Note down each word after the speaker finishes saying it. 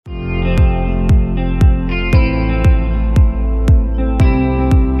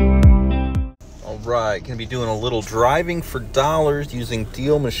gonna be doing a little driving for dollars using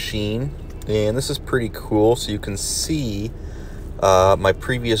Deal Machine, and this is pretty cool. So you can see my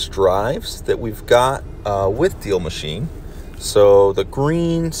previous drives that we've got with Deal Machine. So the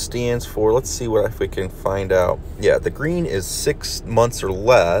green stands for, let's see what if we can find out. Yeah, the green is 6 months or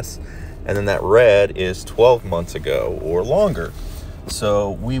less, and then that red is 12 months ago or longer.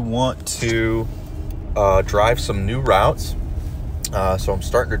 So we want to drive some new routes. So I'm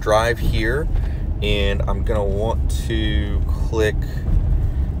starting to drive here, and I'm gonna want to click,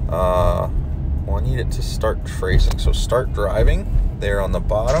 well, I need it to start tracing. So start driving there on the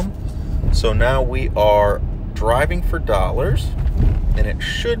bottom. So now we are driving for dollars, and it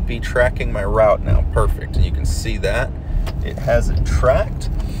should be tracking my route now. Perfect. And you can see that it has it tracked.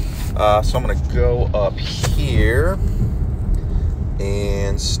 So I'm gonna go up here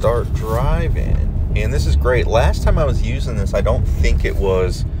and start driving. And this is great. Last time I was using this, I don't think it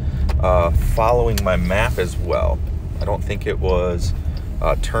was following my map as well. I don't think it was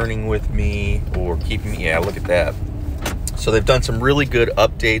turning with me or keeping me. Yeah, look at that. So they've done some really good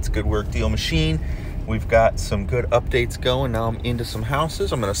updates. Good work, Deal Machine. We've got some good updates going. Now I'm into some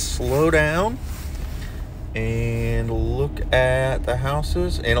houses. I'm going to slow down and look at the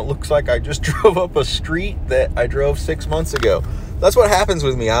houses. And it looks like I just drove up a street that I drove 6 months ago. That's what happens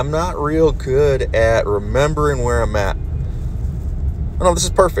with me. I'm not real good at remembering where I'm at. Oh, no, this is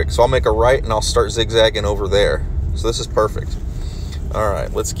perfect. So I'll make a right and I'll start zigzagging over there. So this is perfect. All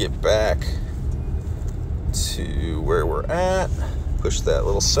right, let's get back to where we're at. Push that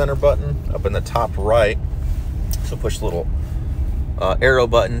little center button up in the top right. So push the little arrow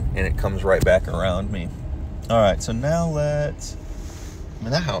button and it comes right back around me. All right, so now let's, I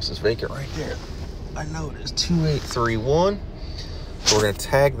mean, that house is vacant right there. I know it is 2831. So we're gonna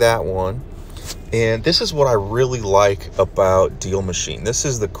tag that one. And this is what I really like about Deal Machine. This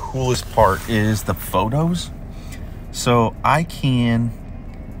is the coolest part, is the photos. So I can,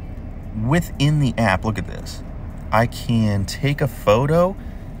 within the app, look at this. I can take a photo,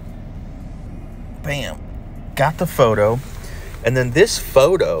 bam, got the photo. And then this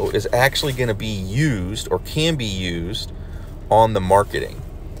photo is actually gonna be used, or can be used, on the marketing.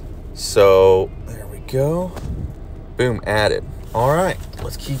 So there we go, boom, added. All right,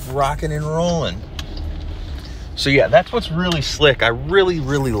 let's keep rocking and rolling. So yeah, that's what's really slick. I really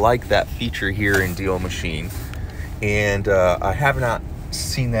like that feature here in Deal Machine. And I have not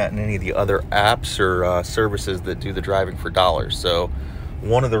seen that in any of the other apps or services that do the driving for dollars. So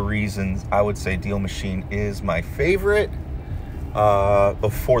one of the reasons I would say Deal Machine is my favorite,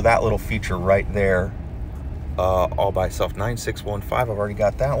 before that little feature right there, all by itself. 9615, I've already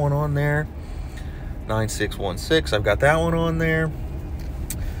got that one on there. 9616, I've got that one on there.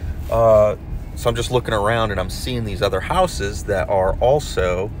 So I'm just looking around and I'm seeing these other houses that are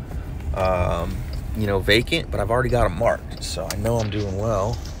also you know, vacant, but I've already got them marked, so I know I'm doing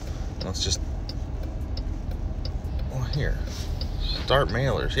well. Let's just, oh, here, start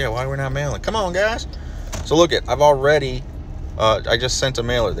mailers. Yeah, why we're not mailing? Come on, guys. So look at, I've already I just sent a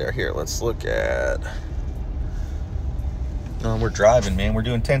mailer there. Here, let's look at, we're driving, man. We're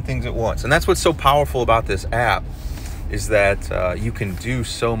doing 10 things at once. And that's what's so powerful about this app, is that you can do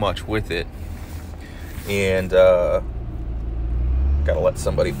so much with it. And gotta let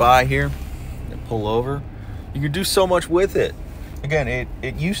somebody by here and pull over. You can do so much with it. Again,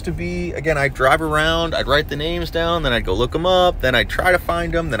 it used to be, again, I'd drive around, I'd write the names down, then I'd go look them up, then I'd try to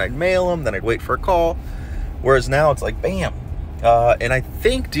find them, then I'd mail them, then I'd wait for a call. Whereas now it's like, bam. And I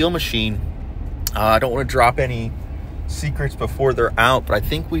think Deal Machine, I don't want to drop any secrets before they're out, but I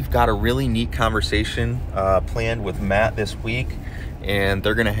think we've got a really neat conversation planned with Matt this week, and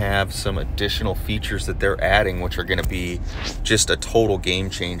they're going to have some additional features that they're adding, which are going to be just a total game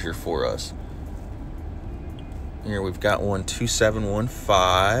changer for us. Here we've got one,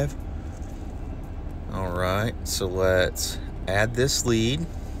 2715. All right, so let's add this lead.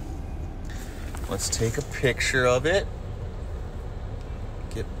 Let's take a picture of it.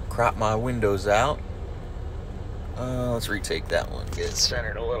 Crop my windows out. Let's retake that one. Get it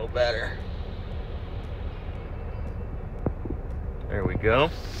centered a little better. There we go.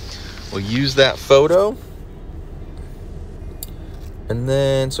 We'll use that photo. And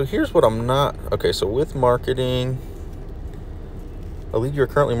then, so here's what I'm not, okay, so with marketing, a lead you're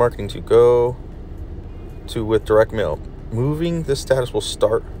currently marketing to, go to with direct mail. Moving this status will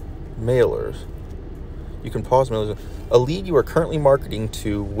start mailers. You can pause mailers. A lead you are currently marketing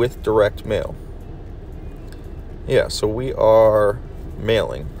to with direct mail. Yeah, so we are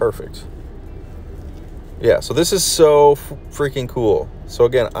mailing. Perfect. Yeah, so this is so freaking cool. So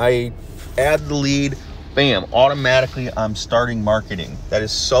again, I add the lead, bam, automatically I'm starting marketing. That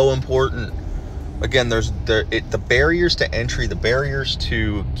is so important again, there's the barriers to entry, the barriers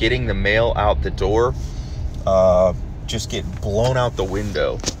to getting the mail out the door just get blown out the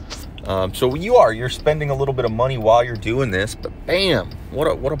window. So you're spending a little bit of money while you're doing this, but bam, what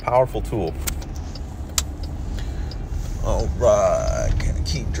a powerful tool. All right, gonna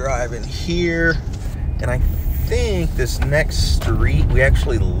keep driving here, and I think this next street we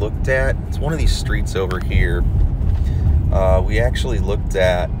actually looked at, it's one of these streets over here. We actually looked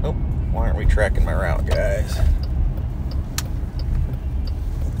at, oh, why aren't we tracking my route, guys?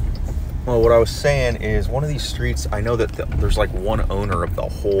 Well, what I was saying is one of these streets, I know that there's like one owner of the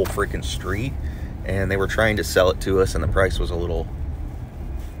whole freaking street, and they were trying to sell it to us, and the price was a little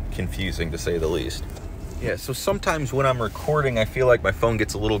confusing to say the least. Yeah, so sometimes when I'm recording, I feel like my phone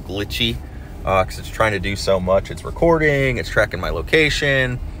gets a little glitchy because it's trying to do so much. It's recording, it's tracking my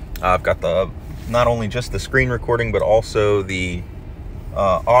location. I've got not only just the screen recording, but also the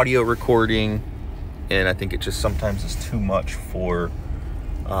audio recording, and I think it just sometimes is too much for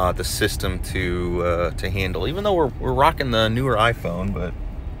the system to handle. Even though we're rocking the newer iPhone, but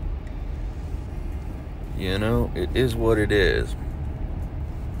you know, it is what it is.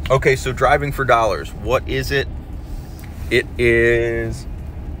 Okay, so driving for dollars. What is it? It is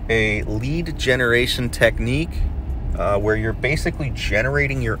a lead generation technique where you're basically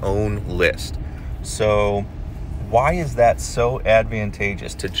generating your own list. So why is that so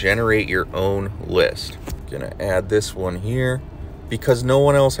advantageous to generate your own list? Gonna add this one here because no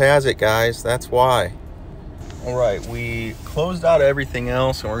one else has it, guys. That's why. All right, we closed out everything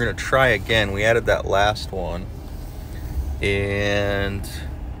else and we're gonna try again. We added that last one, and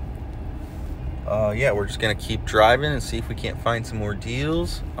yeah, we're just gonna keep driving and see if we can't find some more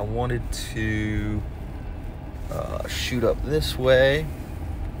deals. I wanted to shoot up this way,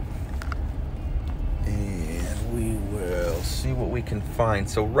 and we will see what we can find.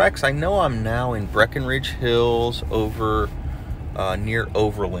 So Rex, I know I'm now in Breckenridge Hills over near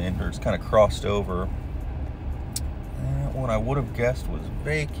Overland, or it's kind of crossed over. That one I would have guessed was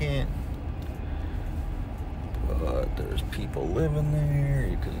vacant, but there's people living there.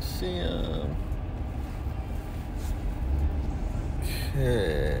 You can see them.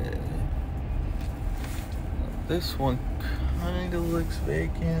 Okay. This one kind of looks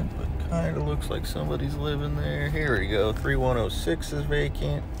vacant, but kind of looks like somebody's living there. Here we go. 3106 is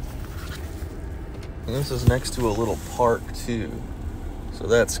vacant. And this is next to a little park too. So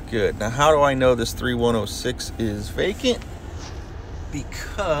that's good. Now, how do I know this 3106 is vacant?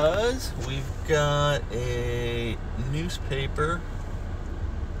 Because we've got a newspaper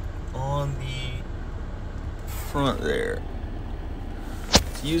on the front there.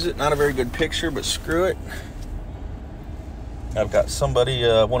 Let's use it. Not a very good picture, but screw it. I've got somebody,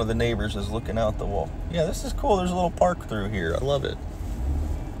 one of the neighbors is looking out the wall. Yeah, this is cool. There's a little park through here. I love it.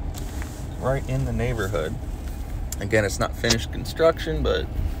 Right in the neighborhood. Again, it's not finished construction, but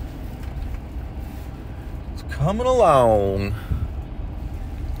it's coming along.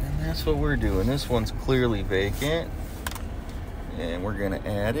 And that's what we're doing. This one's clearly vacant. And we're going to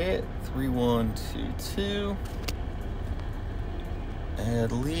add it. 3122.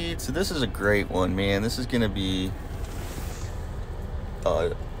 Add lead. So this is a great one, man. This is going to be...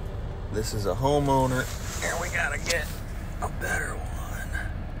 this is a homeowner. And we got to get a better one.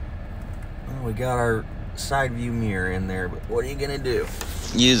 Well, we got our side view mirror in there, but what are you gonna do?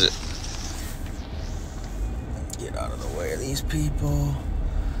 Use it. Get out of the way of these people.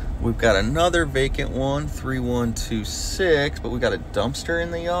 We've got another vacant one, 3126, but we got a dumpster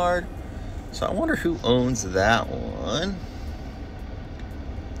in the yard. So I wonder who owns that one.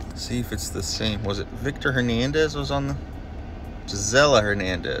 See if it's the same. Was it Victor Hernandez was on the... Gisela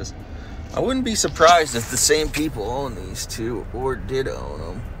Hernandez. I wouldn't be surprised if the same people own these two or did own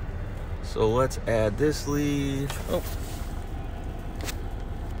them. So let's add this lead. Oh.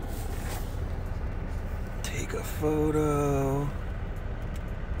 Take a photo.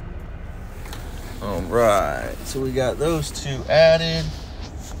 All right, so we got those two added.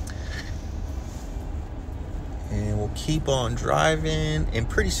 And we'll keep on driving. And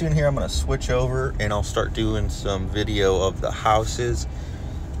pretty soon here, I'm gonna switch over and I'll start doing some video of the houses.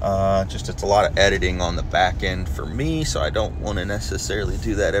 Just it's a lot of editing on the back end for me, so I don't want to necessarily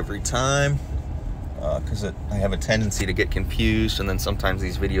do that every time because I have a tendency to get confused, and then sometimes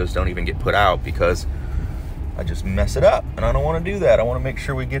these videos don't even get put out because I just mess it up, and I don't want to do that. I want to make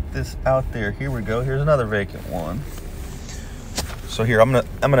sure we get this out there. Here we go. Here's another vacant one. So here I'm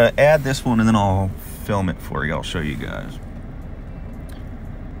gonna add this one, and then I'll film it for you. I'll show you guys.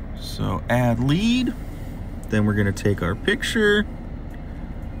 So add lead. Then we're gonna take our picture.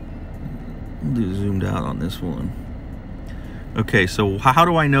 We'll do zoomed out on this one. Okay, so how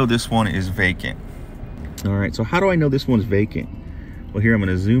do I know this one is vacant? All right, so how do I know this one's vacant? Well, here, I'm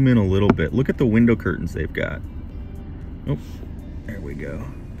gonna zoom in a little bit. Look at the window curtains they've got. Oh, there we go.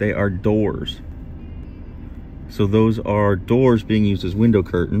 They are doors. So those are doors being used as window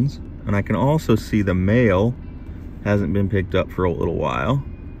curtains. And I can also see the mail hasn't been picked up for a little while.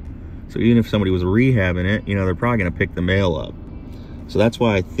 So even if somebody was rehabbing it, you know, they're probably gonna pick the mail up. So that's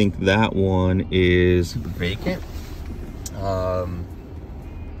why I think that one is vacant.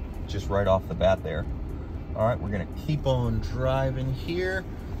 Just right off the bat there. All right, we're gonna keep on driving here.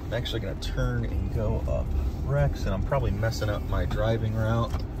 I'm actually gonna turn and go up Rex, and I'm probably messing up my driving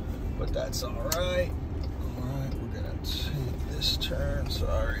route, but that's all right. All right, we're gonna take this turn.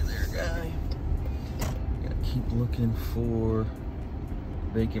 Sorry there, guy. Gonna keep looking for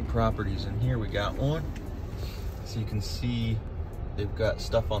vacant properties, and here we got one. So you can see they've got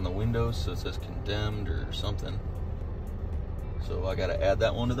stuff on the windows, so it says condemned or something. So I got to add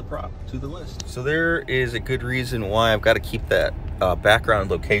that one to the list. So there is a good reason why I've got to keep that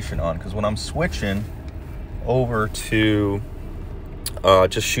background location on, because when I'm switching over to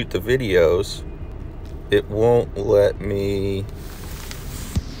just shoot the videos, it won't let me.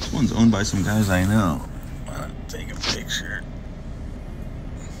 This one's owned by some guys I know. I'm gonna take a picture.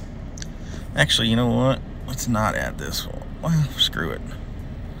 Actually, you know what? Let's not add this one. Well, screw it.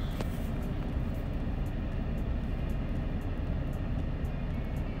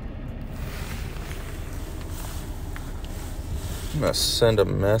 I'm gonna send a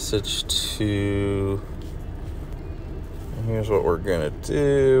message to, here's what we're gonna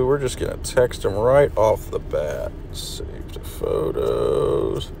do. We're just gonna text them right off the bat. Save to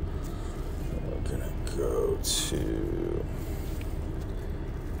photos. We're gonna go to,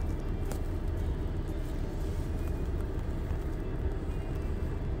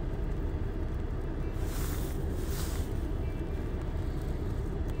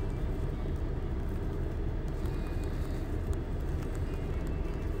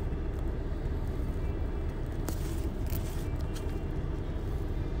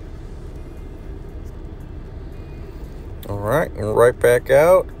 all right, and right back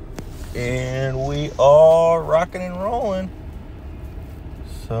out, and we are rocking and rolling.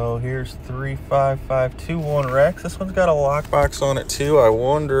 So here's 35521 Rex. This one's got a lockbox on it too. I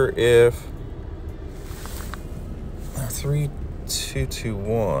wonder if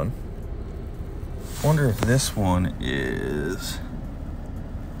 3221. Wonder if this one is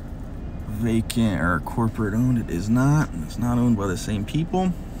vacant or corporate owned. It is not. It's not owned by the same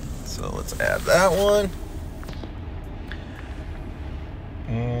people. So let's add that one.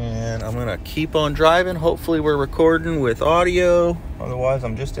 And I'm gonna keep on driving. Hopefully we're recording with audio. Otherwise,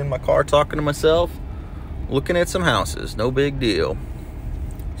 I'm just in my car talking to myself, looking at some houses. No big deal.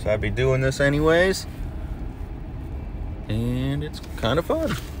 So I'd be doing this anyways. And it's kind of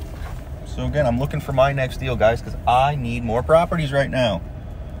fun. So again, I'm looking for my next deal, guys, because I need more properties right now.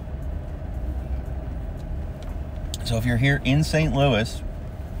 So if you're here in St. Louis,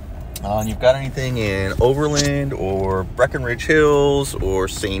 and you've got anything in Overland or Breckenridge Hills or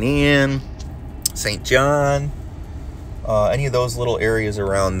St. Anne, St. John, any of those little areas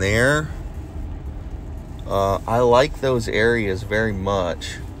around there, I like those areas very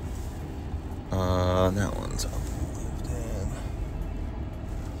much. That one's up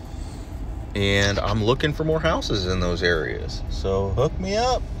and I'm looking for more houses in those areas. So hook me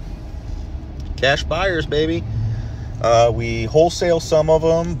up. Cash buyers, baby. We wholesale some of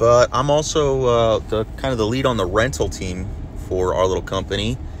them, but I'm also the kind of the lead on the rental team for our little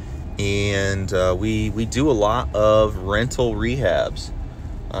company, and we do a lot of rental rehabs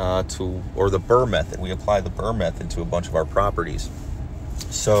or the BRRRR method. We apply the BRRRR method to a bunch of our properties.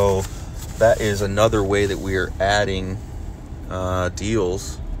 So that is another way that we are adding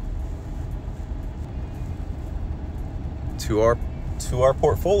deals to our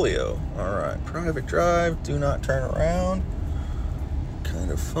portfolio. All right, private drive, do not turn around. Kind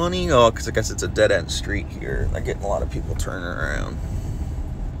of funny. Oh, because I guess it's a dead end street here. I'm getting a lot of people turning around.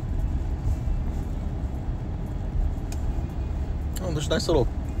 Oh, there's a nice little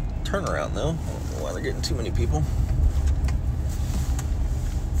turnaround though. I don't know why they're getting too many people.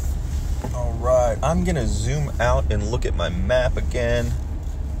 All right, I'm gonna zoom out and look at my map again,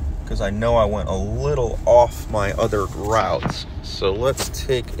 because I know I went a little off my other routes. So let's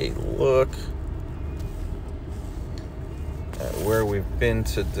take a look at where we've been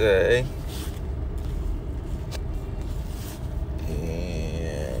today.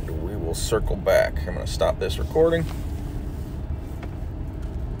 And we will circle back. I'm going to stop this recording.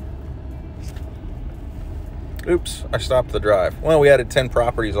 Oops, I stopped the drive. Well, we added 10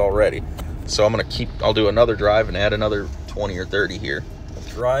 properties already. So I'll do another drive and add another 20 or 30 here.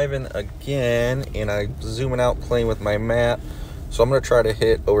 driving again, and I'm zooming out, playing with my map. So I'm going to try to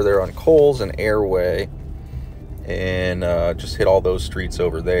hit over there on Coles and Airway, and just hit all those streets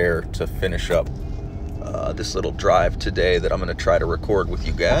over there to finish up this little drive today that I'm going to try to record with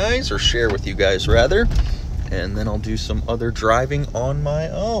you guys, or share with you guys rather, and then I'll do some other driving on my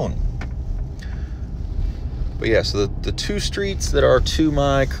own. But yeah, so the two streets that are to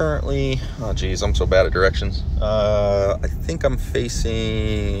my currently, oh geez, I'm so bad at directions. I think I'm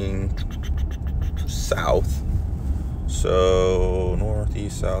facing south. So north,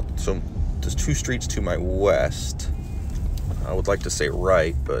 east, south. So there's two streets to my west. I would like to say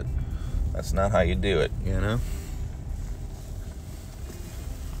right, but that's not how you do it, you know?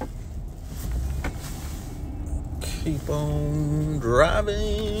 Keep on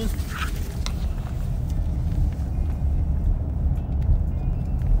driving.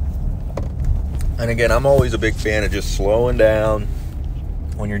 And again, I'm always a big fan of just slowing down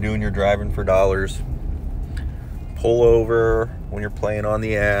when you're doing your driving for dollars. Pull over when you're playing on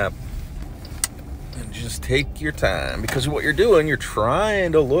the app and just take your time, because what you're doing, you're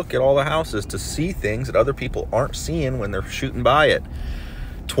trying to look at all the houses to see things that other people aren't seeing when they're shooting by it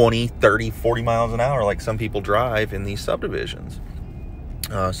 20, 30, 40 miles an hour like some people drive in these subdivisions.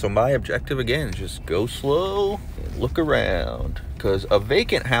 So my objective, again, is just go slow and look around, because a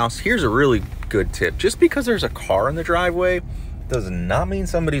vacant house, here's a really good tip. Just because there's a car in the driveway does not mean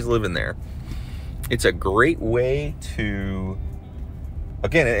somebody's living there. It's a great way to,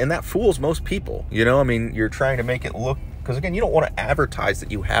 again, and that fools most people, you know? I mean, you're trying to make it look, because again, you don't want to advertise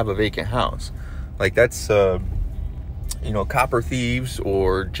that you have a vacant house. Like that's, you know, copper thieves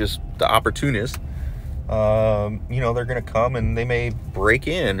or just the opportunists. You know, they're going to come and they may break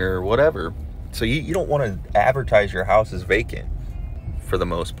in or whatever. So you don't want to advertise your house as vacant for the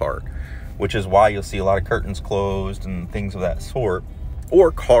most part, which is why you'll see a lot of curtains closed and things of that sort,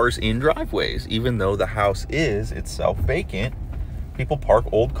 or cars in driveways. Even though the house is itself vacant, people park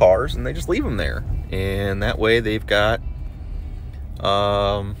old cars and they just leave them there. And that way they've got,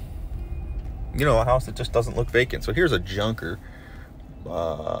 you know, a house that just doesn't look vacant. So here's a junker,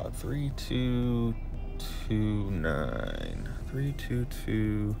 3229,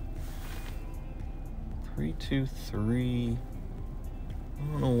 322, 323. I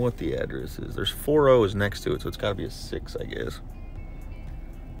don't know what the address is. There's 4 O's next to it, so it's got to be a 6, I guess.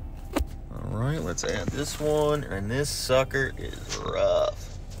 All right, let's add this one, and this sucker is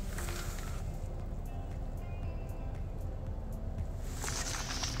rough.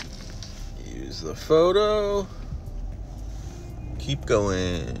 Use the photo. Keep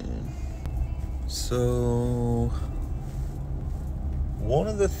going. So, one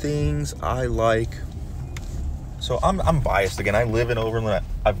of the things I like, so I'm biased again. I live in Overland.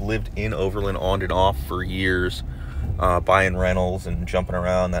 I've lived in Overland on and off for years, buying rentals and jumping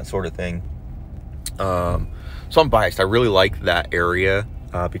around, that sort of thing. So I'm biased. I really like that area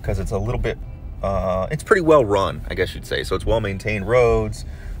because it's a little bit, it's pretty well run, I guess you'd say. So it's well maintained roads.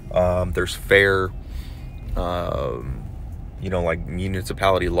 There's fair, you know, like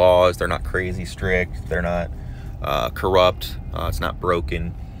municipality laws. They're not crazy strict. They're not corrupt. It's not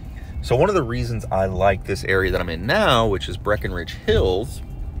broken. So one of the reasons I like this area that I'm in now, which is Breckenridge Hills,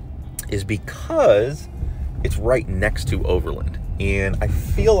 is because it's right next to Overland. And I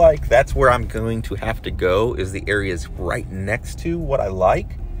feel like that's where I'm going to have to go, is the areas right next to what I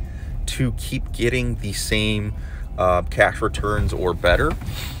like, to keep getting the same cash returns or better.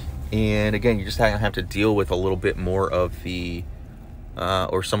 And again, you just have to deal with a little bit more of the,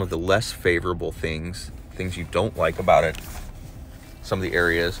 or some of the less favorable things you don't like about it. Some of the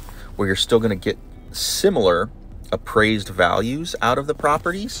areas where you're still going to get similar appraised values out of the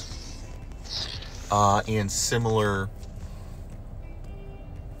properties, and similar,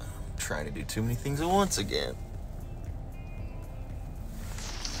 I'm trying to do too many things at once again,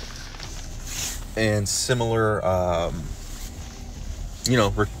 and similar, you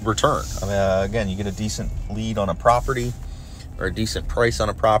know, return. I mean, again, you get a decent lead on a property, or a decent price on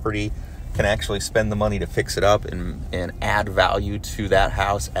a property, can actually spend the money to fix it up and add value to that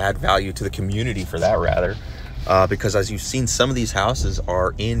house, add value to the community for that, rather. Because as you've seen, some of these houses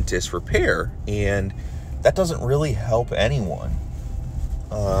are in disrepair, and that doesn't really help anyone.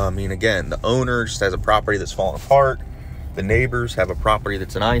 I mean, again, the owner just has a property that's falling apart. The neighbors have a property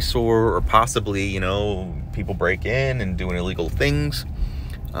that's an eyesore, or possibly, you know, people break in and doing illegal things.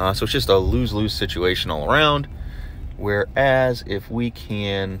 So it's just a lose-lose situation all around. Whereas if we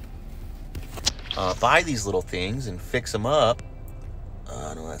can buy these little things and fix them up.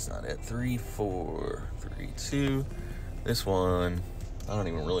 No, that's not it. 3, 4, 3, 2. This one, I don't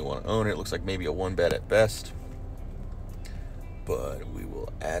even really want to own it. It looks like maybe a 1-bed at best. but we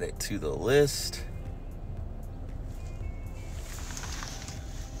will add it to the list.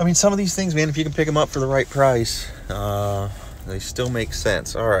 I mean, some of these things, man, if you can pick them up for the right price, they still make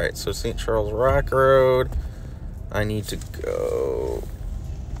sense. All right, so St. Charles Rock Road. I need to go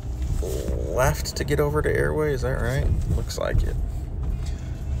left to get over to Airway. Is that right? Looks like it.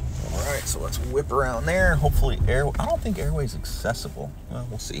 All right, so let's whip around there. Hopefully, I don't think Airway's accessible. Well,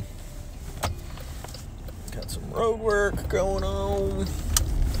 we'll see. Got some road work going on.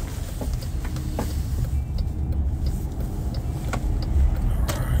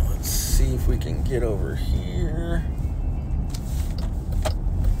 All right, let's see if we can get over here.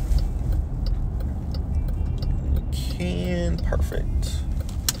 Perfect.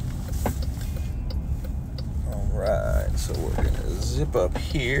 All right, so we're gonna zip up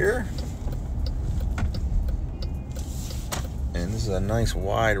here, and this is a nice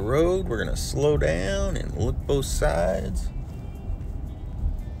wide road. We're gonna slow down and look both sides,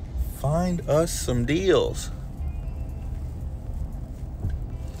 find us some deals.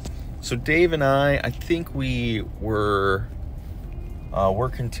 So Dave and I think we were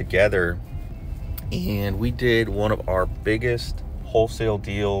working together, and we did one of our biggest wholesale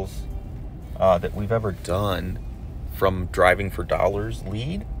deals that we've ever done from Driving for Dollars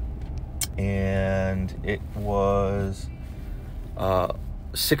lead. And it was a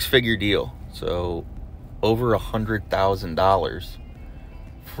six-figure deal. So over $100,000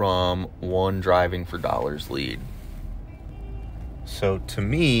 from one Driving for Dollars lead. So to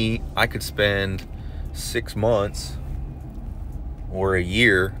me, I could spend 6 months or a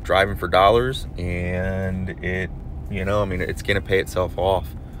year driving for dollars, and it, you know, I mean, it's going to pay itself off.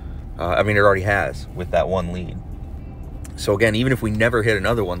 I mean, it already has with that one lead. So again, even if we never hit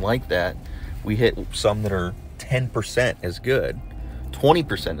another one like that, we hit some that are 10% as good,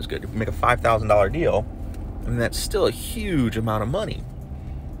 20% as good. If we make a $5,000 deal, I mean, that's still a huge amount of money.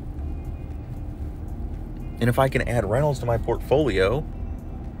 And if I can add rentals to my portfolio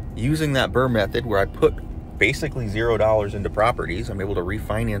using that BRRRR method, where I put basically $0 into properties, I'm able to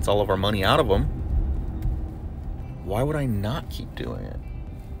refinance all of our money out of them. Why would I not keep doing it?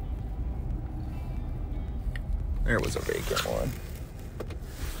 There was a vacant one.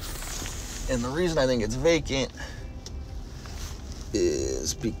 And the reason I think it's vacant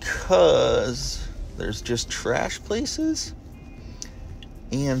is because there's just trash places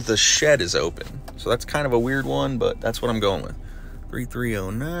and the shed is open. So that's kind of a weird one, but that's what I'm going with.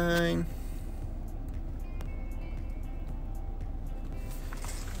 3309.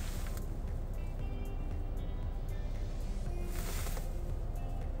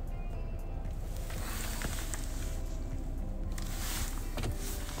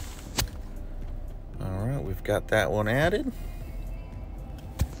 We've got that one added.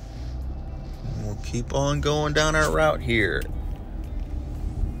 We'll keep on going down our route here.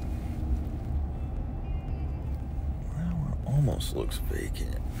 That one almost looks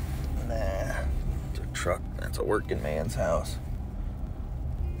vacant. Nah, it's a truck. That's a working man's house.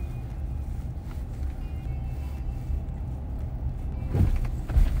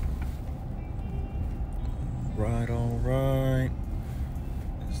 Right, all right.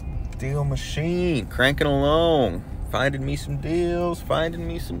 Deal machine, cranking along, finding me some deals,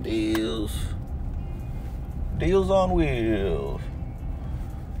 deals on wheels.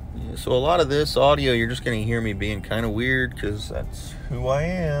 Yeah, so a lot of this audio, you're just gonna hear me being kind of weird because that's who I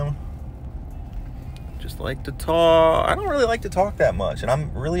am. Just like to talk. I don't really like to talk that much, and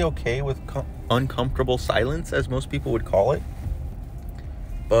I'm really okay with uncomfortable silence, as most people would call it.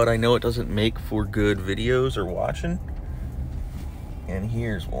 But I know it doesn't make for good videos or watching. And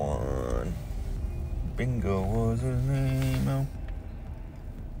here's one. Bingo was his name. Oh.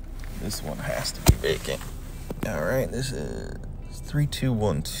 This one has to be vacant. All right, this is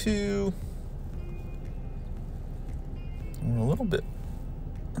 3212. A little bit.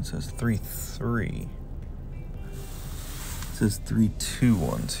 It says 33. It says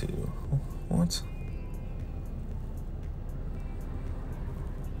 3212. What?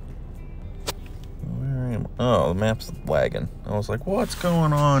 Oh, the map's lagging. I was like, what's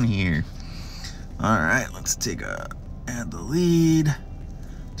going on here? All right, let's add the lead,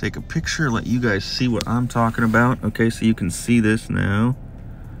 take a picture, let you guys see what I'm talking about. Okay, so you can see this now.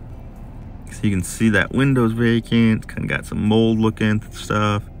 So you can see that window's vacant, kind of got some mold looking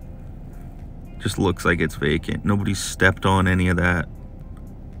stuff. Just looks like it's vacant. Nobody's stepped on any of that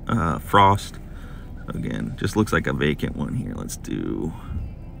frost. Again, just looks like a vacant one here. Let's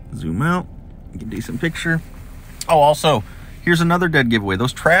zoom out. Get a decent picture. Oh, also, here's another dead giveaway.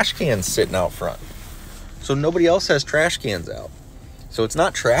 Those trash cans sitting out front. So nobody else has trash cans out. So it's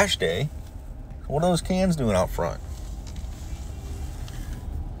not trash day. What are those cans doing out front?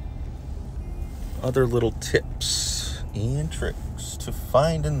 other little tips and tricks to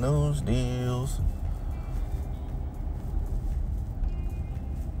finding those deals.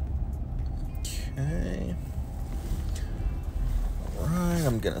 Okay. All right,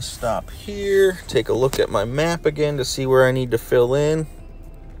 I'm gonna stop here, take a look at my map again to see where I need to fill in.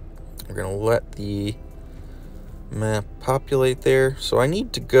 We're gonna let the map populate there. So I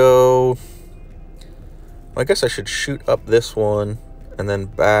need to go, I guess I should shoot up this one and then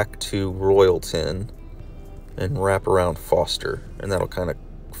back to Royalton and wrap around Foster, and that'll kind of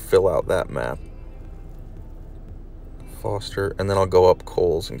fill out that map. Foster, and then I'll go up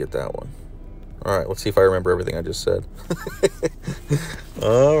Coles and get that one. All right, let's see if I remember everything I just said.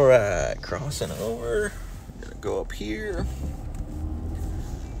 All right, crossing over. I'm gonna go up here.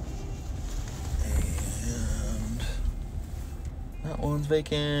 And that one's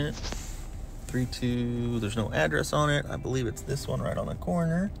vacant. 32, there's no address on it. I believe it's this one right on the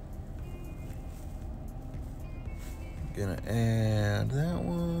corner. Gonna add that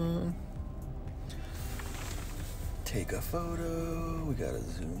one. Take a photo. We gotta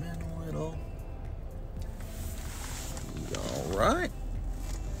zoom in a little. All right.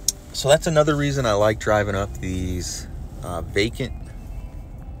 So that's another reason I like driving up these vacant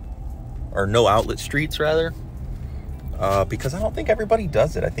or no outlet streets, rather. Because I don't think everybody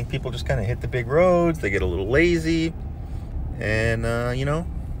does it. I think people just kind of hit the big roads. They get a little lazy. And, you know,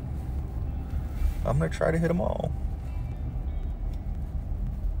 I'm going to try to hit them all.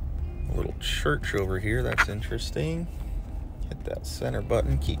 A little church over here. That's interesting. Hit that center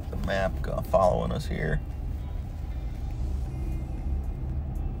button. Keep the map following us here.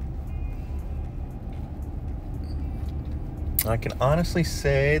 I can honestly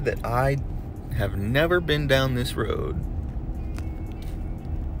say that I have never been down this road.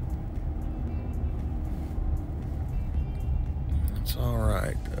 It's all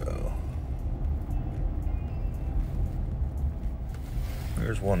right, though.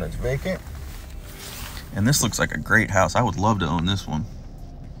 There's one that's vacant. And this looks like a great house. I would love to own this one.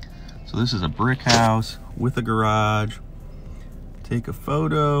 So this is a brick house with a garage. Take a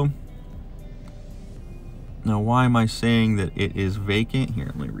photo. Now, why am I saying that it is vacant? Here,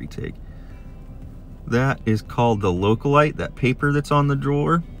 let me retake. That is called the Localite, that paper that's on the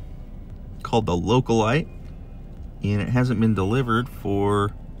drawer, called the Localite, and it hasn't been delivered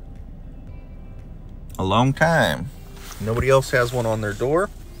for a long time. Nobody else has one on their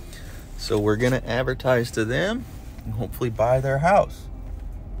door, so we're gonna advertise to them and hopefully buy their house.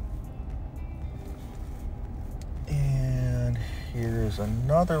 And here's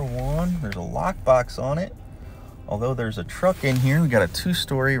another one. There's a lockbox on it. Although there's a truck in here, we got a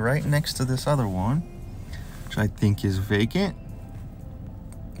 2-story right next to this other one, which I think is vacant.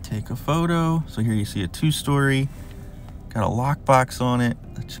 Take a photo. So here you see a 2-story, got a lockbox on it,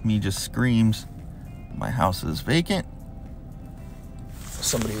 which to me just screams my house is vacant.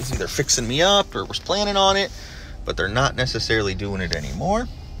 Somebody was either fixing me up or was planning on it, but they're not necessarily doing it anymore.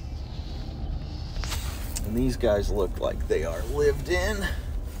 And these guys look like they are lived in.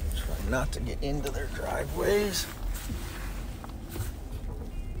 Try not to get into their driveways.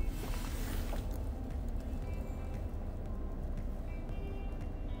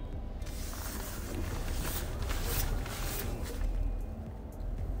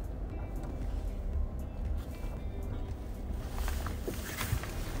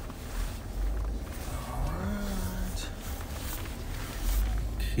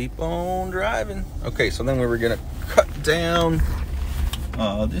 Keep on driving. Okay, so then we were gonna cut down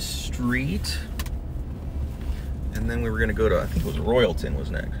this street, and then we were gonna go to, I think it was Royalton was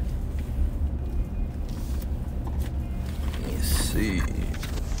next. Let me see.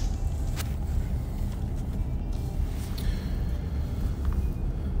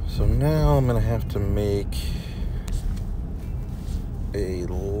 So now I'm gonna have to make a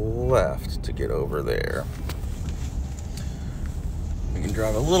left to get over there. We can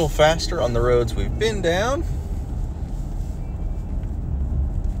drive a little faster on the roads we've been down.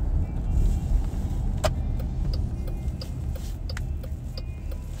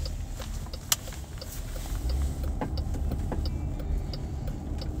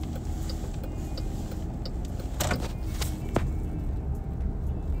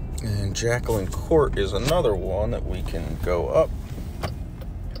 And Jacqueline Court is another one that we can go up.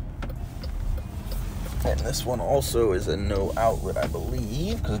 And this one also is a no outlet, I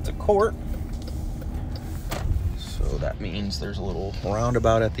believe, because it's a court. So that means there's a little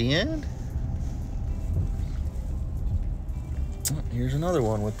roundabout at the end. Oh, here's another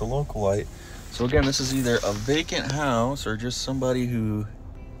one with the Localite. So again, this is either a vacant house or just somebody who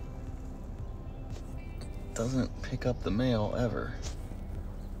doesn't pick up the mail ever.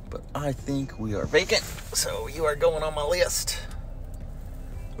 but I think we are vacant, so you are going on my list.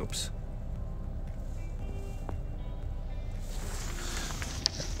 Oops.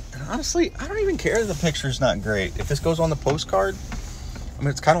 And honestly, I don't even care that the picture's not great. If this goes on the postcard, I mean,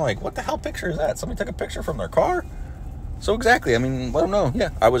 it's kind of like, what the hell picture is that? Somebody took a picture from their car? So exactly, I mean, let them know. Yeah,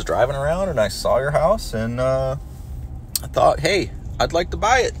 I was driving around and I saw your house and I thought, hey, I'd like to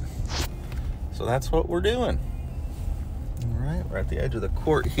buy it. So that's what we're doing. All right, we're at the edge of the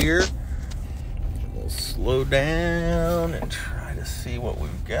court here. We'll slow down and try to see what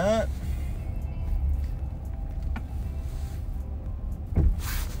we've got.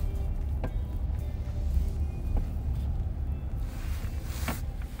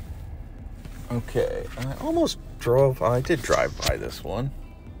 Okay, I did drive by this one.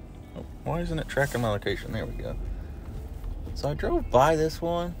 Oh, why isn't it tracking my location? There we go. So I drove by this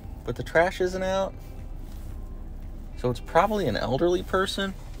one, but the trash isn't out. So it's probably an elderly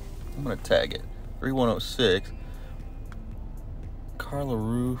person. I'm gonna tag it. 3106. Carla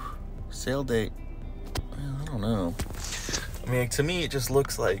Roof. Sale date. Well, I don't know. I mean, to me, it just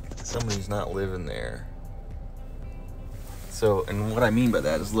looks like somebody's not living there. So, and what I mean by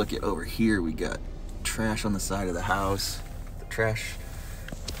that is, look at over here, we got trash on the side of the house. The trash,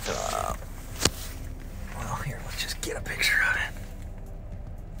 well, here, let's just get a picture of it.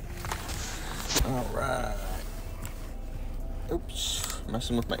 All right. Oops,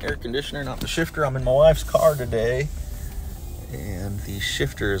 messing with my air conditioner, not the shifter. I'm in my wife's car today, and the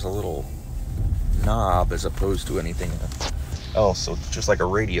shifter is a little knob as opposed to anything else, so it's just like a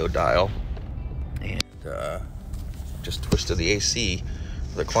radio dial. And, just twisted the AC,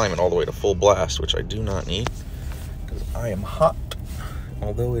 the climate all the way to full blast, which I do not need because I am hot,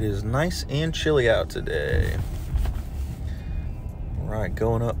 although it is nice and chilly out today. All right,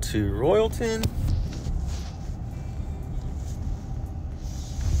 going up to Royalton.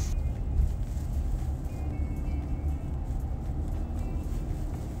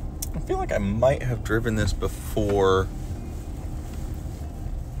 I feel like I might have driven this before,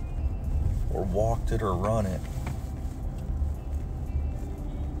 or walked it or run it.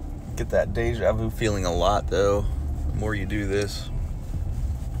 Get that deja vu feeling a lot though, the more you do this.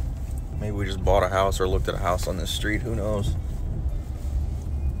 Maybe we just bought a house or looked at a house on this street, who knows.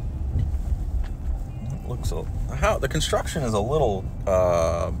 It looks the construction is a little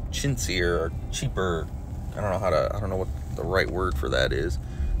chintzier or cheaper. I don't know what the right word for that is.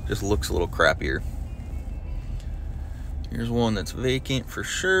 Just looks a little crappier. Here's one that's vacant for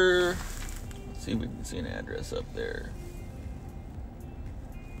sure. Let's see if we can see an address up there.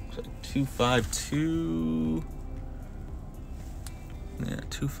 Looks like 252. Yeah,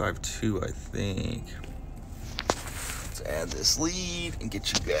 252, I think. Let's add this lead and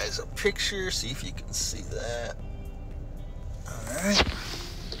get you guys a picture. See if you can see that. All right.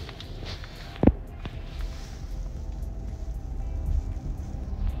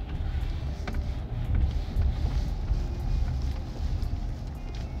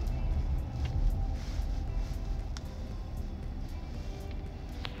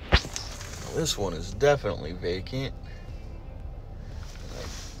 This one is definitely vacant. I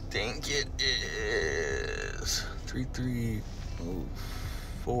think it is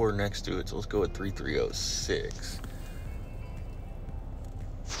 3304 next to it, so let's go with 3306.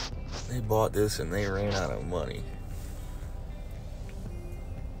 They bought this and they ran out of money.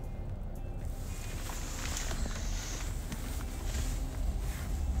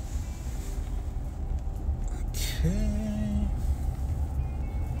 Okay.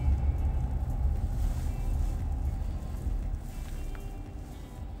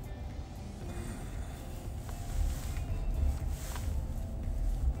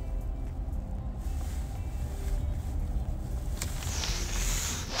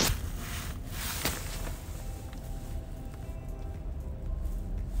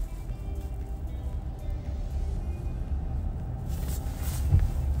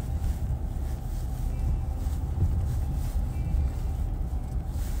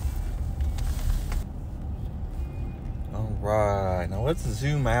 Right, now let's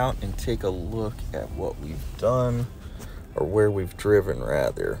zoom out and take a look at what we've done, or where we've driven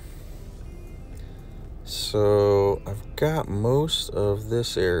rather. So I've got most of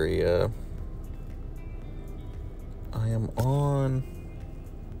this area. I am on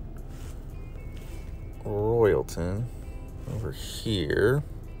Royalton over here,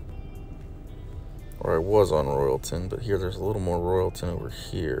 or I was on Royalton, but here there's a little more Royalton over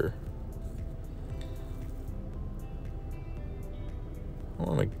here. I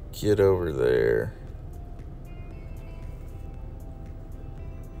want to get over there.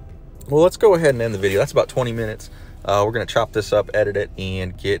 Well, let's go ahead and end the video. That's about 20 minutes. We're going to chop this up, edit it,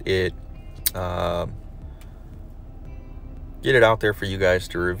 and get it out there for you guys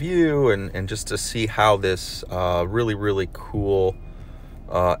to review and just to see how this really, really cool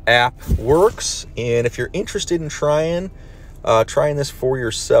app works. And if you're interested in trying this for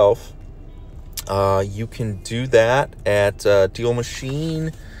yourself, you can do that at Deal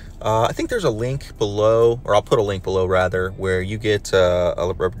Machine. I think there's a link below, or I'll put a link below rather, where you get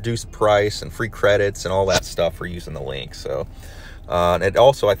a reduced price and free credits and all that stuff for using the link. So, and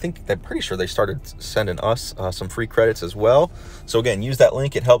also, I'm pretty sure they started sending us some free credits as well. So again, use that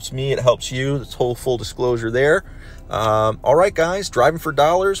link. It helps me. It helps you. It's whole full disclosure there. All right, guys, driving for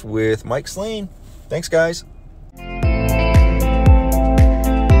dollars with Mike Slane. Thanks, guys.